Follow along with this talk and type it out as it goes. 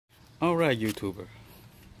Alright, YouTuber,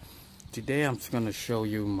 today I'm just gonna show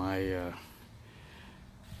you my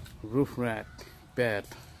roof rack bed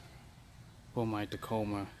for my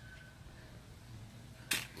Tacoma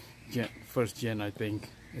first gen. I think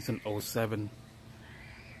it's an '07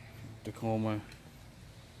 Tacoma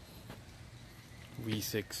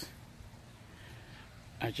V6.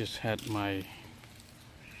 I just had my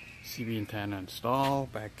CB antenna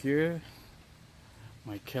installed back here,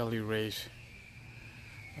 my Cali race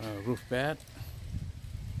roof bed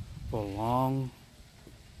for long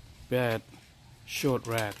bed, short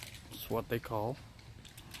rack is what they call.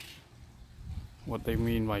 What they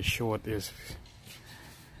mean by short is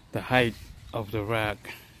the height of the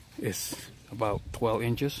rack is about 12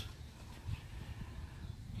 inches.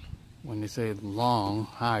 When they say long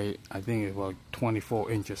height, I think it's about 24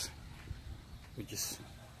 inches, which is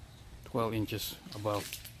 12 inches above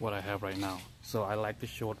what I have right now. So I like the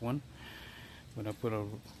short one. When I put a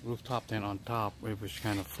rooftop tent on top, it was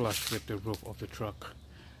kind of flush with the roof of the truck.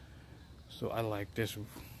 So I like this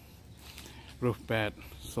roof bed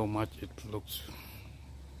so much. It looks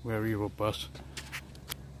very robust,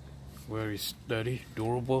 very sturdy,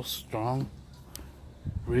 durable, strong,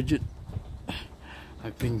 rigid. I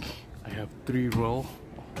think I have 3 rows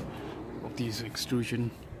of these extrusion,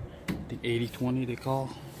 the 80-20 they call.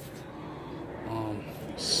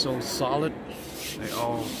 So solid. They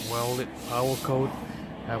all welded, power coat.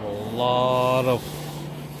 Have a lot of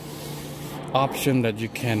option that you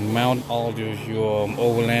can mount all your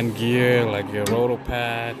overland gear, like your rotor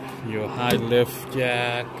pad, your high lift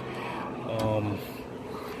jack,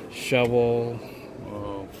 shovel,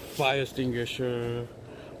 fire extinguisher,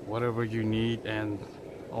 whatever you need. And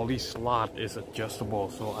all these slot is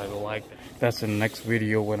adjustable, so I like that. That's the next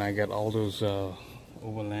video when I get all those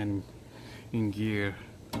overland gear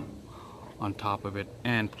on top of it,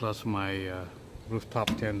 and plus my rooftop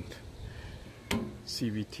tent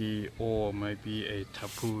CVT, or maybe a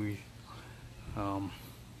Tapui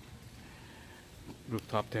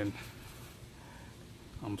rooftop tent.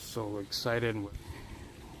 I'm so excited.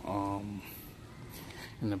 In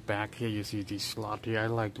the back here you see these slots here. I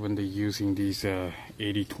like when they're using these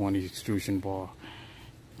 80-20 extrusion bar.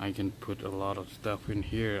 I can put a lot of stuff in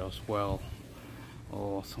here as well,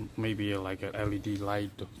 or maybe like an LED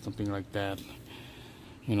light or something like that.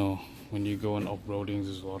 You know, when you go on off-roading,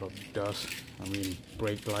 there's a lot of dust. I mean,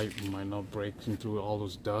 brake light might not break into all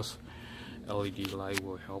those dust. LED light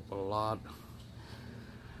will help a lot.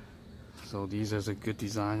 So these is a good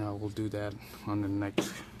design. I will do that on the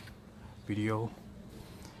next video.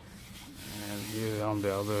 And here on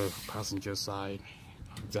the other passenger side,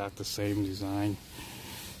 exact the same design.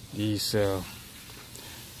 These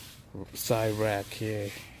side rack here,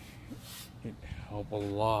 it help a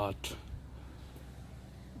lot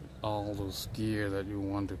with all those gear that you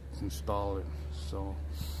want to install it. So,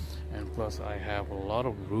 and plus I have a lot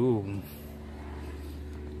of room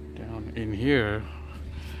down in here.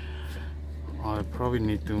 I probably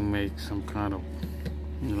need to make some kind of,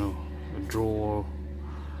 you know, a drawer,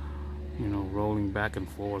 you know, rolling back and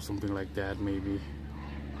forth, something like that maybe.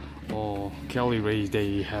 Or Cali Race,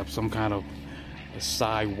 they have some kind of a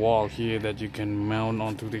side wall here that you can mount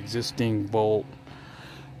onto the existing bolt,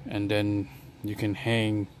 and then you can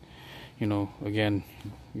hang, you know, again,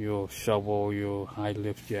 your shovel, your high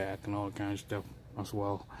lift jack, and all kinds of stuff as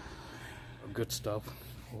well. Good stuff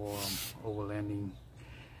for overlanding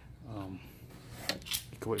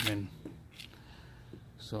equipment.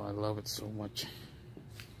 So I love it so much.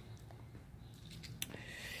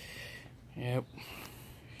 Yep.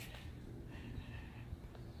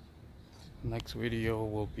 Next video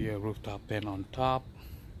will be a rooftop tent on top.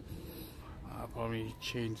 I'll probably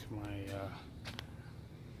change my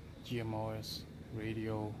GMOS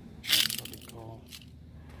radio, that's what it's called.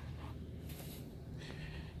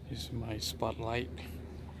 This is my spotlight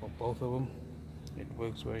for both of them. It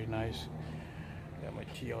works very nice. Got my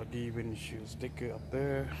TRD windshield sticker up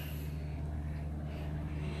there.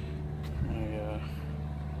 My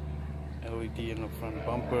LED in the front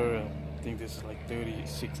bumper. I think this is like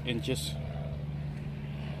 36 inches.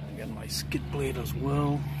 I got my skid plate as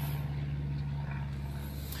well.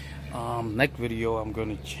 Next video I'm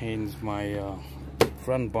going to change my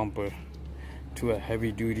front bumper to a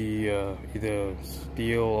heavy duty either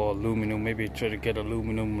steel or aluminum. Maybe try to get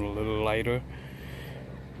aluminum a little lighter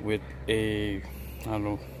with a, I don't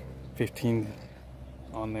know, 15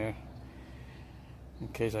 on there in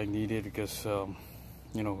case I need it, because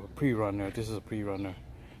you know, a pre-runner. This is a pre-runner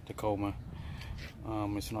Tacoma.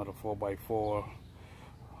 It's not a 4x4.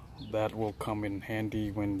 That will come in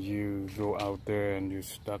handy when you go out there and you're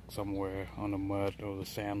stuck somewhere on the mud or the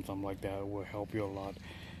sand, something like that. It will help you a lot.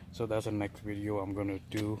 So that's the next video I'm gonna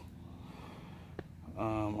do.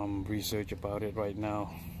 I'm research about it right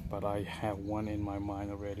now, but I have one in my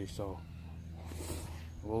mind already, so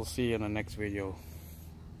we'll see in the next video.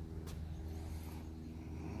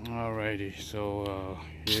 Alrighty, so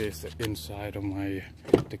here's the inside of my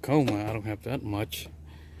Tacoma. I don't have that much.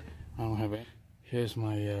 I don't have it. Here's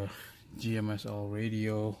my GMS all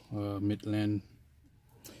radio, Midland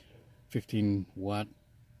 15 watt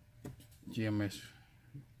GMS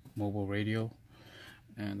mobile radio,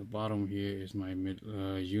 and the bottom here is my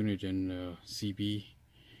unit in CB.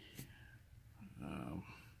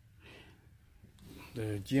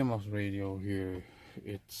 The GMS radio here,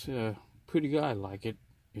 it's pretty good. I like it.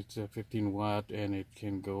 It's a 15 watt and it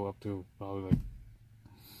can go up to probably like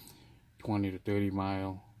 20 to 30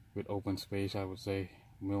 mile with open space, I would say,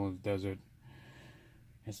 middle of the desert.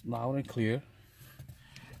 It's loud and clear.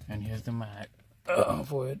 And here's the mic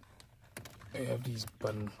for it. You have these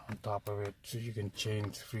buttons on top of it so you can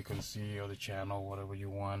change the frequency or the channel, whatever you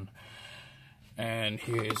want. And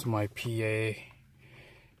here is my PA.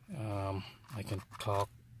 I can talk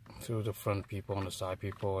through the front people and the side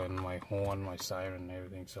people, and my horn, my siren, and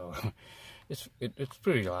everything. So it's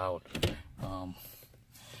pretty loud.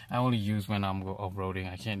 I only use when I'm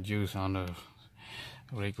off-roading. I can't use on the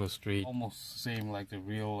regular street. Almost same like the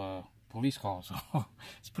real police call, so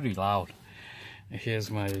it's pretty loud.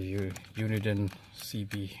 Here's my Uniden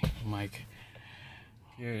CB mic.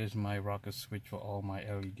 Here is my rocket switch for all my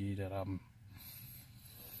LED that I'm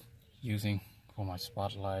using for my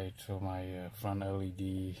spotlight, for my front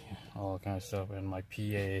LED, all kind of stuff, and my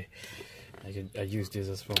PA. I use this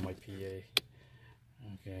as for my PA.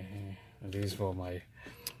 Okay, and this is for my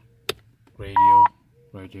radio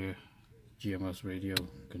right here, GMS radio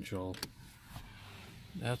control.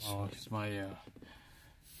 That's it's my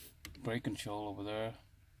brake control over there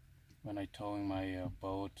when I towing my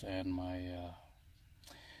boat and my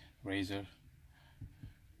razor.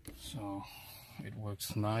 So it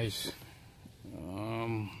works nice.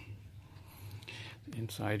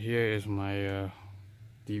 Inside here is my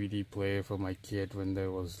DVD player for my kid when they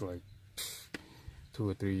was like 2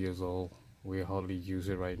 or 3 years old. We hardly use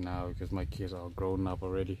it right now because my kids are grown up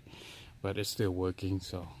already, but it's still working,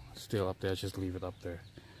 so it's still up there. Just leave it up there.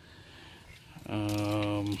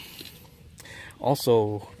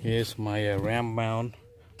 Also, here's my RAM mount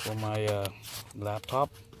for my laptop.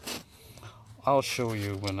 I'll show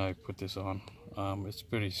you when I put this on. It's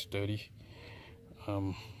pretty sturdy.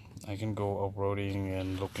 I can go off-roading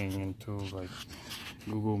and looking into like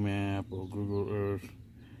Google Map or Google Earth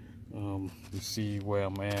to see where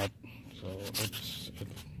I'm at. So it's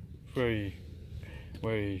very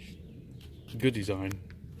good design.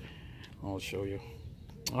 I'll show you.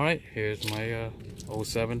 Alright, here's my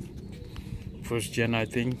 07 first gen. I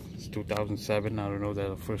think it's 2007. I don't know that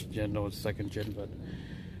the first gen or second gen, but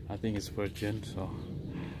I think it's first gen. So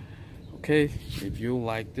okay, if you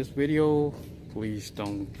like this video, please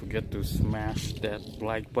don't forget to smash that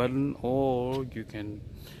like button, or you can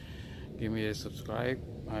give me a subscribe.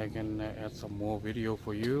 I can add some more video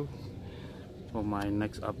for you for my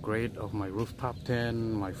next upgrade of my rooftop tent,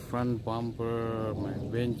 my front bumper, my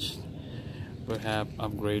winch. Perhaps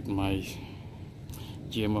upgrade my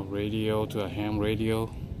GMF radio to a ham radio.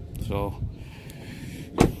 So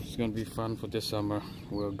it's gonna be fun for this summer.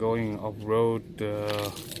 We're going off-road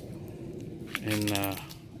in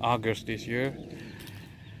August this year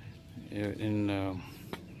in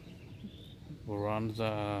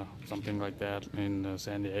Veranza, something like that, in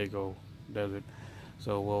San Diego desert.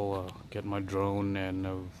 So we'll get my drone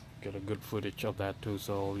and get a good footage of that too,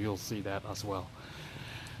 so you'll see that as well.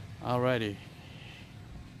 Alrighty,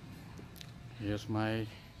 here's my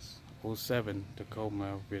 07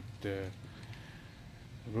 Tacoma with the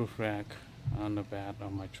roof rack on the back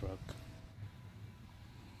of my truck.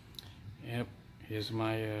 Yep, here's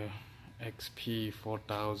my XP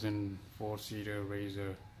 4000 4-seater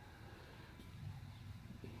Razor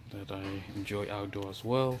that I enjoy outdoor as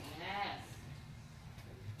well.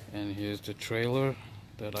 And here's the trailer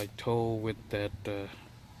that I tow with that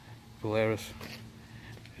Polaris.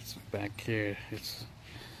 It's back here. It's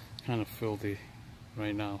kind of filthy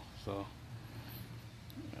right now, so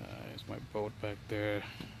it's my boat back there,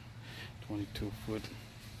 22-foot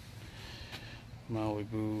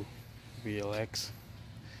Malibu VLX.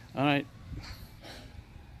 Alright,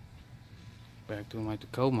 back to my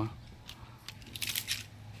Tacoma.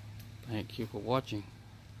 Thank you for watching.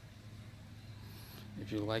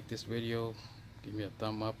 If you like this video, give me a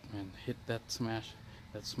thumb up and hit that smash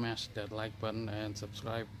that like button and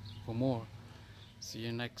subscribe for more. See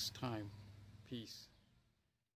you next time. Peace.